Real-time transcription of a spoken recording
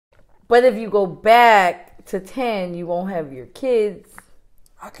But if you go back to 10, you won't have your kids.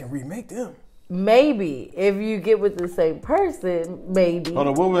 I can remake them. Maybe. If you get with the same person, maybe. Hold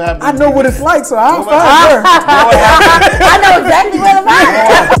on, what would happen? I know what it's like, so I'll find her. I know exactly what I'm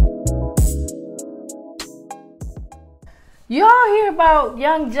at. You all hear about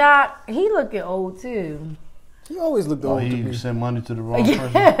young Jock? He looking old too. He always looked old to He me. sent money to the wrong person.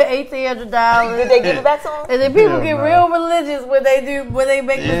 $1,800. Did they give it back to him? And then people Hell get no. real religious when they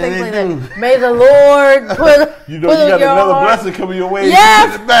make Yeah, mistakes they like do. that. May the Lord put You know, put you got your another heart. blessing coming your way. Yes.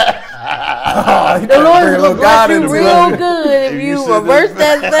 You send it back. The Lord Bring a will little God bless you into real it. good if you send it reverse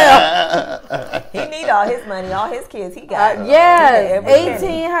back. that spell. He need all his money, all his kids. He got. Yes, every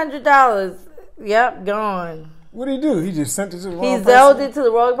penny. $1,800. Yep, gone. What did he do? He just sent it to the wrong He person? Zelled it to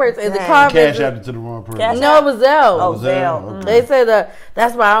the wrong person. And the Dang. comments. Cash out it to the wrong person. Cash No, it was Zelle. Oh, Was that- Zelle. okay. They said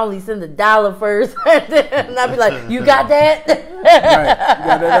that's why I only send $1 first, and I'd be like, "You got that?" Right. You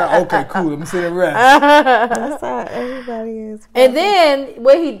got that? Okay, cool. Let me see the rest. That's how everybody is. And then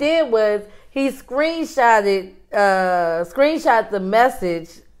what he did was he screenshot the message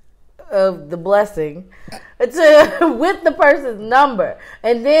of the blessing with the person's number,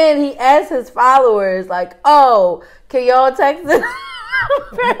 and then he asked his followers like, "Oh, can y'all text this?"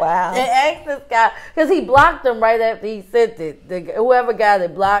 Wow. And asked this guy because he blocked him right after he sent it. Whoever got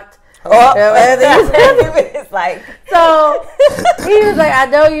it blocked. Oh. After he sent it. It's like, So he was like, "I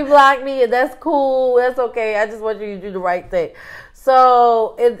know you blocked me, and that's cool. That's okay. I just want you to do the right thing."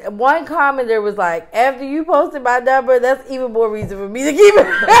 So one commenter was like, "After you posted my number, that's even more reason for me to keep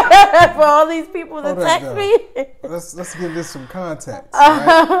it for all these people to Hold up, text though. me." Let's give this some context.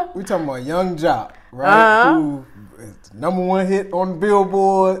 Right? We talking about Young Jock, right? Who is #1 hit on the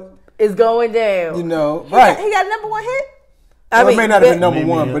Billboard. It's going down. You know, right? he got a #1 hit? Well, it may not have been Maybe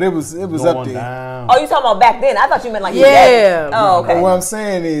 #1, but it was going up there. down. Oh, you talking about back then? I thought you meant like Yeah. Oh, okay. But what I'm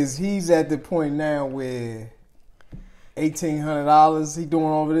saying is he's at the point now where $1,800. He doing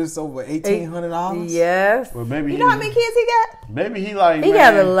over this over $1,800. Yes. Well, maybe You know how many kids he got? Maybe he like. He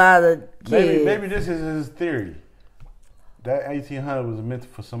got a lot of kids. Maybe this is his theory. That 1,800 was meant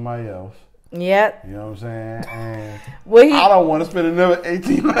for somebody else. Yep. You know what I'm saying? And Well, I don't want to spend another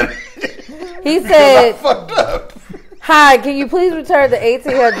 1,800. he I said, fucked up. "Hi, can you please return the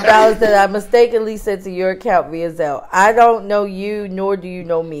 $1,800 that I mistakenly sent to your account via Zelle? I don't know you, nor do you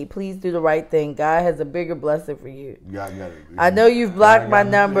know me. Please do the right thing. God has a bigger blessing for you. Got it. I know you've blocked my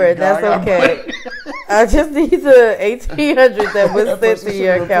number, and that's God got okay. I just need the $1,800 that was sent to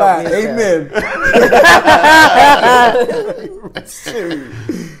your account via Zelle." Amen.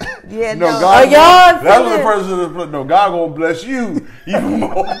 Yeah, No, no. God. Are y'all That was the sending- person that put. No, God gonna bless you even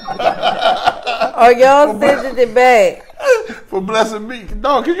more Or y'all sending it back? for blessing me.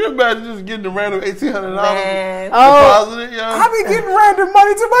 Dog, can you imagine just getting a random $1,800 Man. deposited? Yo? I be getting random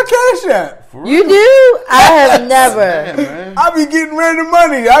money to my Cash App. For You real? do? I have never. Damn, man. I be getting random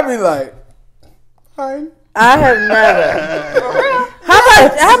money. I be like, fine. I have never.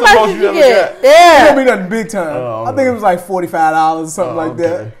 How the much most did you you ever get? got? It don't Yeah. be nothing big time. Oh, I think it was like $45 or something Oh, like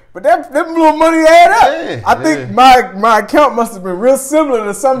that. okay. But that little money add up. Yeah, I think my account must have been real similar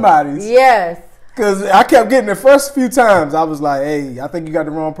to somebody's. Yes. Because I kept getting the first few times, I was like, hey, I think you got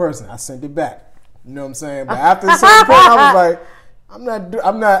the wrong person. I sent it back. You know what I'm saying? But after a certain point, I was like,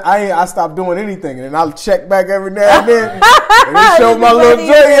 I stopped doing anything. And then I'll check back every now and then. And it showed my little joint.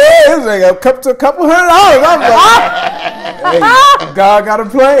 Yeah, it was like a couple $100. I was like, hey, God got a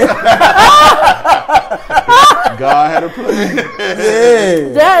plan. God had a plan. Yeah.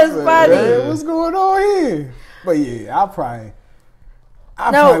 That is funny. Man, what's going on here? But yeah, I probably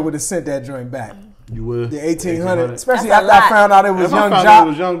would have sent that joint back. You would. The 1,800, especially That's a after I lot. found out it was If I Young found out Jock. it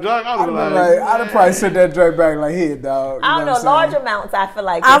was Young Jock, I'd I'd be be like, like, I'd have probably sent that joint back like, here, dog. You I don't know. what I'm Large saying? amounts, I feel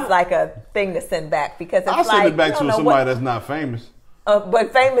like I'm- it's like a thing to send back because it's I'll like send it back you to don't know somebody what, that's not famous.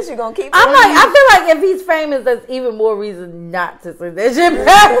 but famous, you're gonna keep. I'm it? like, I feel like if he's famous, that's even more reason not to send that shit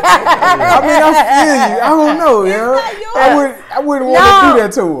back. I mean, I feel you. I don't know, It's yeah. not yours. I wouldn't want to No. do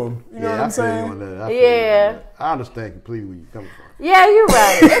that to him. You know what I I'm feel you saying? on that. I feel you Yeah. on that. I understand completely where you're coming from. Yeah, you're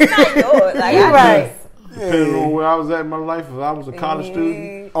right. It's not yours. Like, You're I right. just- Depending on where I was at in my life, if I was a college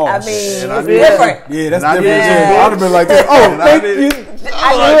student, Oh, I mean, shit. it's I did- different. Yeah, that's And I different. did too. some I'd have been like, this. Oh, and I thank did- you.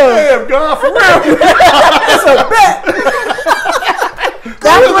 I was like, damn, God, for real.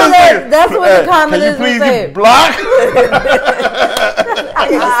 That's what the comment Can you is please saying. block? I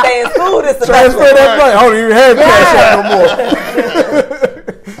need to stay in school this Transfer semester. that money. I don't even have Cash App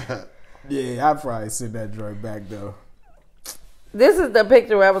no more. Yeah, I'd probably send that joint back, though. This is the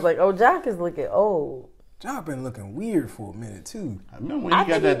picture where I was like, oh, Jock is looking old. Jock been looking weird for a minute, too. I remember when I you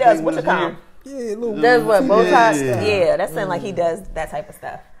got think he that does thing what with you his call. hair. Yeah, little. That's what, bow tie Yeah. stuff. Yeah, that sounds like he does that type of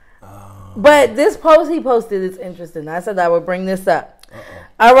stuff. But this post he posted is interesting. I said I would bring this up.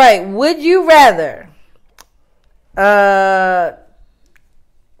 All right. Would you rather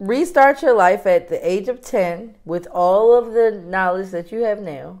restart your life at the age of 10 with all of the knowledge that you have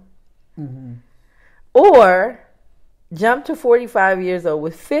now, or jump to 45 years old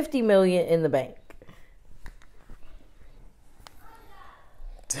with $50 million in the bank?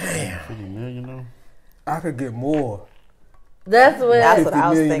 Damn. 50 million though? I could get more. That's what That's 50 what I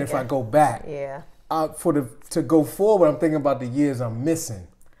was million thinking. if I go back. Yeah. To go forward, I'm thinking about the years I'm missing.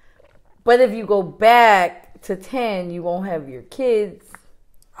 But if you go back to 10, you won't have your kids.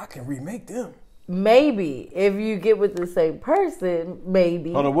 I can remake them. Maybe. If you get with the same person,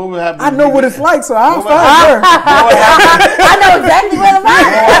 maybe. Hold on, what would happen? I know what it's like, so I'll What find her. I know exactly what I'm at.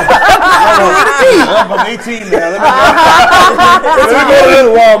 I'm 18 now. Let me go to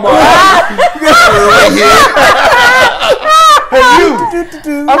the Walmart. Hey, you.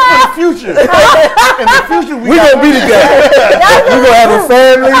 I'm for the future. In the future, we gonna be together. We gonna have a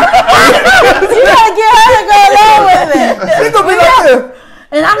family. You gotta get her to go along with it. We gonna be like this.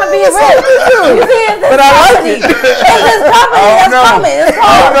 And I'm gonna be rich. You see, it's this But I like company. it. It's this company that's coming. It's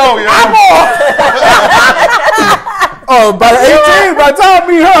called Oh, by the 18, by the time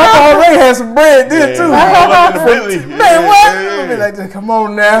me and her, I already had some bread then too. Man, what? I'll be like, come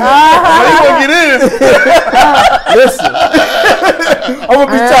on now. How you gonna get in? Listen, I'm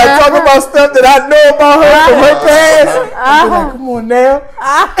gonna be trying to talk about stuff that I know about her from her past. I'll be like, come on now.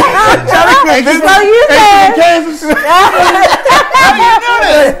 So you said,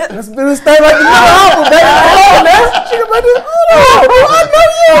 Let's do this thing like the new album, baby. Come on now. She gonna be like, oh, I know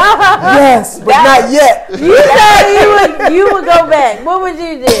you. Yes, but not yet. you said you would go back. What would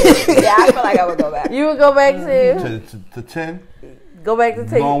you do? Yeah, I feel like I would go back. You would go back to To 10? go back to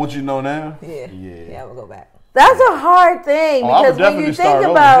 10. Knowing what you know now? Yeah, I would go back. That's a hard thing I would because when you definitely think start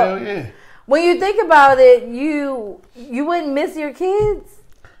over. about Hell yeah. when you think about it, you wouldn't miss your kids.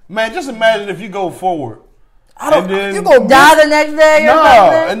 Man, just imagine if you go forward. I don't. And then- You gonna Die the next day or No,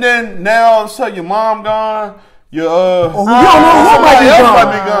 something. and then now all of a sudden your mom gone, your you don't know who might be else gone.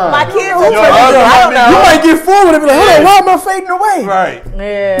 might be gone. My kids Your are husband I might don't be know. You gone. might get forward and be like, hold on, why am I fading away? Right.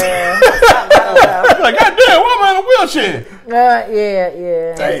 Yeah. You're like, God damn, why am I in a wheelchair?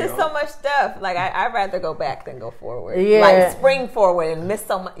 Yeah. There's just so much stuff. Like I'd rather go back than go forward. Yeah. Like spring forward and miss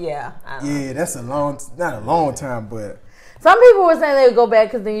so much. Yeah. I don't know. Yeah, that's not a long time, but Some people were saying they would go back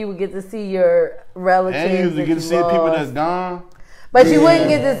because then you would get to see your relatives. And you that get to see the people lost. that's gone. But you wouldn't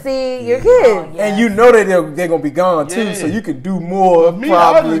get to see your kids. Yeah. and you know that they're gonna be gone too, Yeah. so you can do more. Me,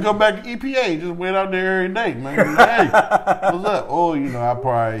 I would probably. just go back to EPA. Just wait out there every day, man. Hey, what's up? Oh, I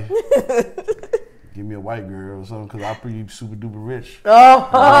probably give me a white girl or something because I'm pretty super duper rich. Oh.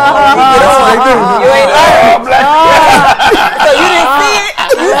 You ain't learned. So you didn't see it.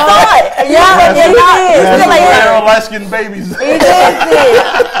 You saw it. Yeah, he did. Yeah, light skinned babies. He did see it.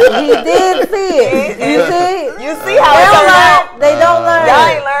 He did see it. You see? You see how it's turned out? They don't learn. Y'all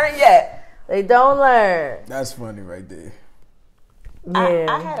ain't learned yet. They don't learn. That's funny right there. Yeah.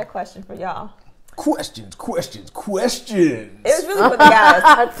 I had a question for y'all. Questions. It was really for the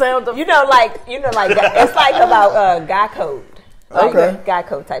guys. You know, like it's like about guy code. Like Okay. guy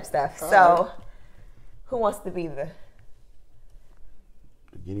code type stuff. So, who wants to be the?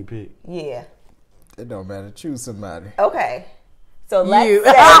 Guinea pig. Yeah. It don't matter. Choose somebody. Okay. So let's You.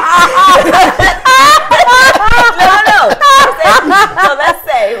 say. No. So let's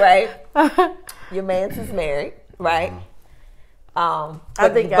say, right? Your man's is married, right?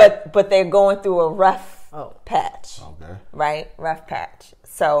 But they're going through a rough patch, Okay. right? Rough patch.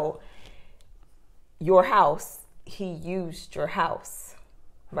 So your house, he used your house,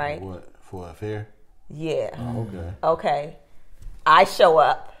 right? What? For a affair? Yeah. Okay. Okay. I show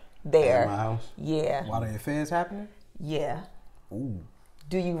up there. At my house? Yeah. While the affair's happening? Yeah. Ooh,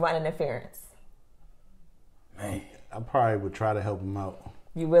 Do you run interference? man. I probably would try to help him out.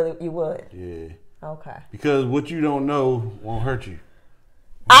 You would? Yeah. Okay. Because what you don't know won't hurt you.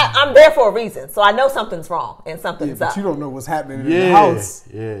 I'm there for a reason, so I know something's wrong and Yeah, something's but up. you don't know what's happening in Yeah. the house.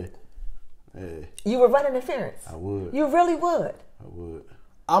 Yeah. You would run interference. I would. You really would. I would.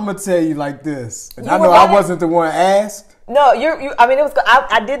 I'm gonna tell you like this, and You I were know I right. wasn't the one asked. No, you. I mean, it was.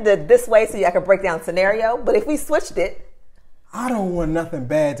 I did this way so I could break down the scenario. But if we switched it, I don't want nothing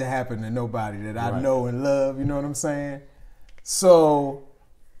bad to happen to nobody that I Right. know and love. You know what I'm saying? So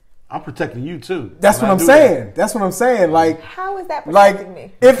I'm protecting you too. that's when what I I'm do saying. That's what I'm saying. Like, how is that like protecting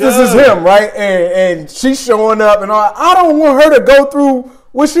me? if this is him, right, and she's showing up and all, I don't want her to go through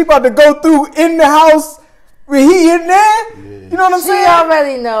what she about to go through in the house He in there? You know what I'm saying? She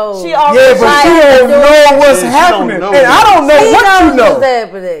already knows. She already but she don't know what's happening. Know and I don't know what you know.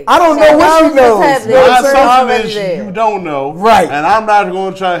 Happening. I don't know what she knows. My assumption is you don't know. Right. And I'm not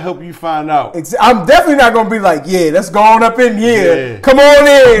going to try to help you find out. I'm definitely not going to be like, yeah, let's go on up in here. Yeah. Come on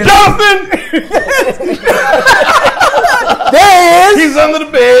in. Jonathan! There he is. He's under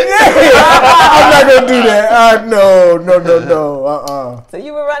the bed. I'm not going to do that. No. So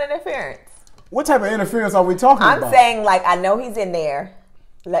you were running interference. What type of interference are we talking about? I'm saying, like, I know he's in there.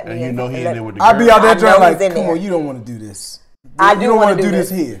 Let me and in. You know he in there with the girl. I'll be out there trying like, come there. on, you don't want to do this. I do want to do this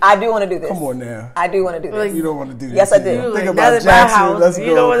here. I do want to do this. Come on now. I do want to do this. You don't want to do this. Yes, I do. Think about Jackson. Let's go.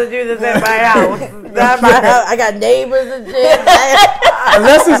 You don't want to do this at my house. Not my house. I got neighbors and shit.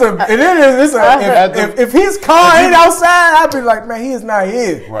 Unless if his car ain't outside, I'd be like, man, he is not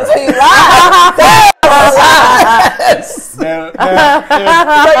here. Right. So you lie.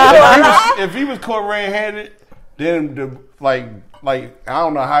 If he was caught red-handed, then like I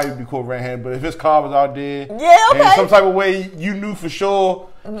don't know how he'd be caught red-handed, but if his car was out there, and some type of way you knew for sure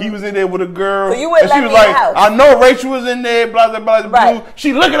he was in there with a girl, so you wouldn't and she was like, I know Rachel was in there, blah blah blah, right.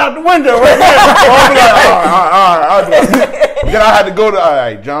 She looking out the window right there. All right. Then I had to go to, all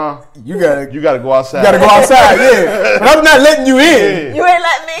right, John, you gotta go outside. You gotta go outside, yeah. But I'm not letting you in. Yeah. You ain't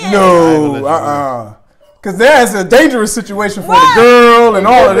letting me in. No, because there's a dangerous situation for the girl and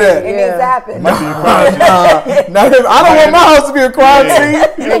all of that. It needs to happen. I don't want my house to be a crime scene.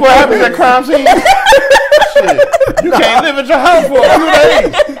 You know what happens at crime scene? Shit. You can't live at your house for a few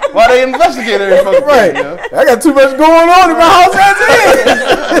days while they investigate everything. Right. I got too much going on in my house as it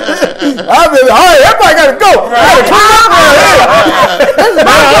is. I've been, all right, everybody got to go. Right.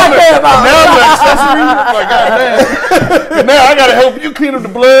 Now I'm an accessory. Like, goddamn. Now I got to help you clean up the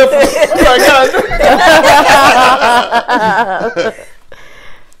blood.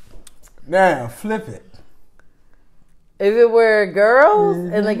 Now, flip it. If it were girls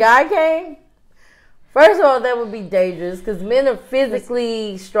and the guy came, first of all, that would be dangerous because men are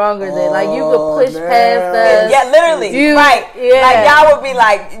physically stronger than, like, you could push past us. Yeah, literally. Right. Yeah. Like, y'all would be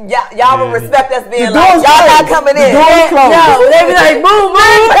like, y'all would respect us being like, y'all not coming in. No, they'd be like, move.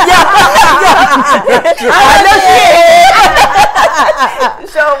 I know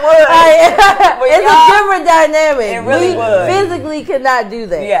Sure would. It's a different dynamic. It really would. Physically could not do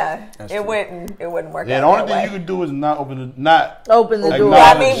that. Yeah, it wouldn't work out. The only thing you could do is not open the door.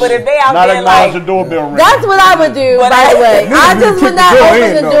 I mean, but if they out not there acknowledge like, the doorbell ring. That's what I would do, by the way. I just would not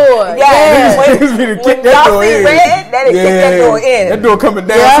open the door. Yeah. When y'all see red, that is kick that door in. That door coming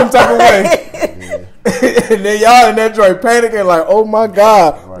down some type of way. And then y'all in that joint panicking like, oh my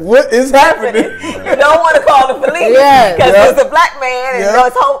God, what is happening? You don't want to call the police because it's a black man and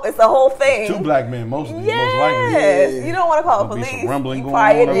it's a whole thing. Two black men, most likely. You don't want to call the police. Some rumbling going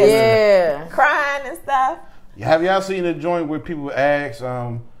quiet on. Crying and stuff. Have y'all seen a joint where people ask,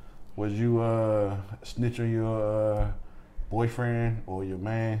 was you snitch on your boyfriend or your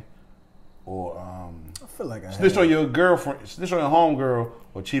man? Or I feel like snitch on your girlfriend, snitch on your homegirl,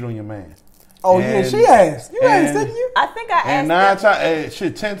 or cheat on your man? Oh, yeah, she asked. You asked, didn't you? I think I asked.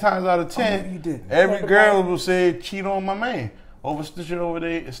 And 10 times out of 10, you did. Every girl will say, cheat on my man over snitching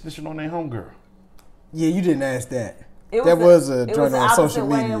on their homegirl. Yeah, you didn't ask that. That was a joint on social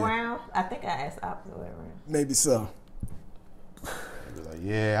media. I think I asked the opposite way around. Maybe so.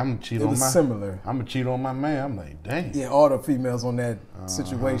 Yeah, I'm gonna cheat on similar. I'm gonna cheat on my man. I'm like, dang. Yeah, all the females on that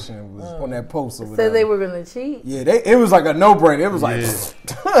situation was on that post over there. Said they were gonna cheat. Yeah, it was like a no-brainer. It was like,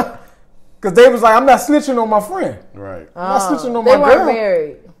 because they was like, I'm not snitching on my friend. Right. I'm not snitching on my girl. They weren't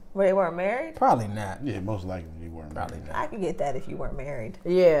married. Well, they weren't married? Probably not. Yeah, most likely they weren't. Probably not. I could get that if you weren't married.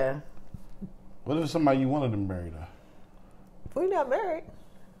 Yeah. What if somebody you wanted to marry though? We're not married.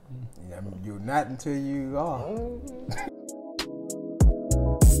 Yeah, I mean, you're not until you are.